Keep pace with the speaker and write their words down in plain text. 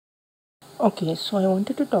Okay, so I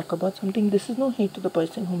wanted to talk about something. This is no hate to the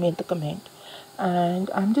person who made the comment, and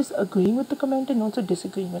I'm just agreeing with the comment and also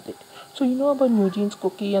disagreeing with it. So, you know about Newjeans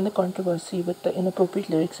cookie and the controversy with the inappropriate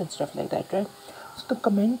lyrics and stuff like that, right? So, the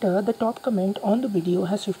commenter, the top comment on the video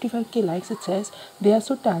has 55k likes. It says, "They are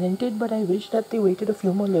so talented, but I wish that they waited a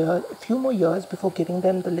few more years before giving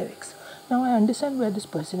them the lyrics." Now I understand where this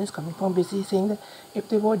person is coming from. Basically saying that if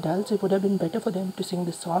they were adults, it would have been better for them to sing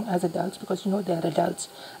this song as adults because they are adults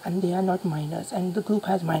and they are not minors, and the group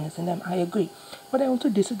has minors in them. I agree, but I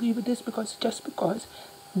also disagree with this because just because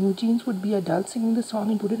Newjeans would be adults singing the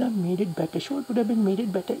song, it wouldn't have made it better. Sure, it would have been made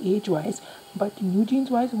it better age-wise, but Newjeans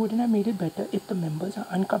wise, it wouldn't have made it better if the members are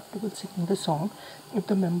uncomfortable singing the song. If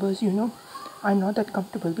the members, are not that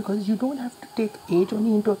comfortable, because you don't have to take age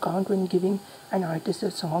only into account when giving an artist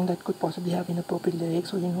a song that could possibly have inappropriate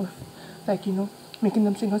lyrics, or making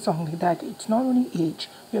them sing a song like that. It's not only age.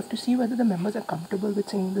 You have to see whether the members are comfortable with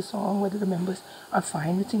singing the song, whether the members are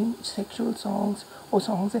fine with singing sexual songs or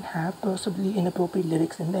songs that have possibly inappropriate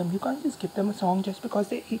lyrics in them. You can't just give them a song just because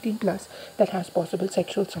they're 18 plus that has possible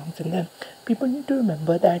sexual songs in them. People need to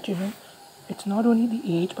remember that, it's not only the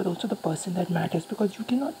age but also the person that matters, because you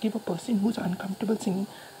cannot give a person who's uncomfortable singing,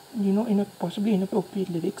 in a possibly inappropriate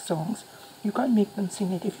lyric songs. You can't make them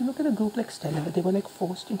sing it. If you look at a group like Stella, they were like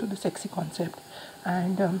forced into the sexy concept,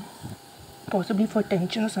 and possibly for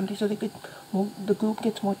attention or something, so they could the group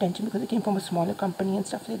gets more attention because it came from a smaller company and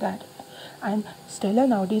stuff like that. And Stella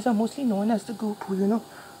nowadays are mostly known as the group who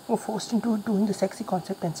were forced into doing the sexy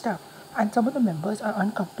concept and stuff. And some of the members are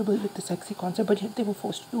uncomfortable with the sexy concept, but yet they were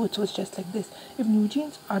forced to do it. So it's just like this. If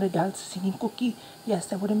Newjeans are adults singing Cookie, yes,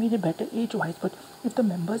 that would have made it better age-wise. But if the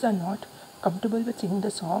members are not comfortable with singing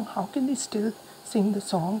the song, how can they still sing the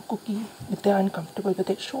song Cookie if they're uncomfortable with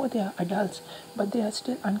it? Sure, they are adults, but they are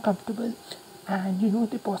still uncomfortable. And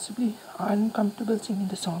they possibly are uncomfortable singing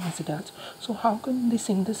the song as adults. So how can they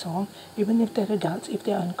sing the song even if they're adults if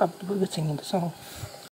they're uncomfortable with singing the song?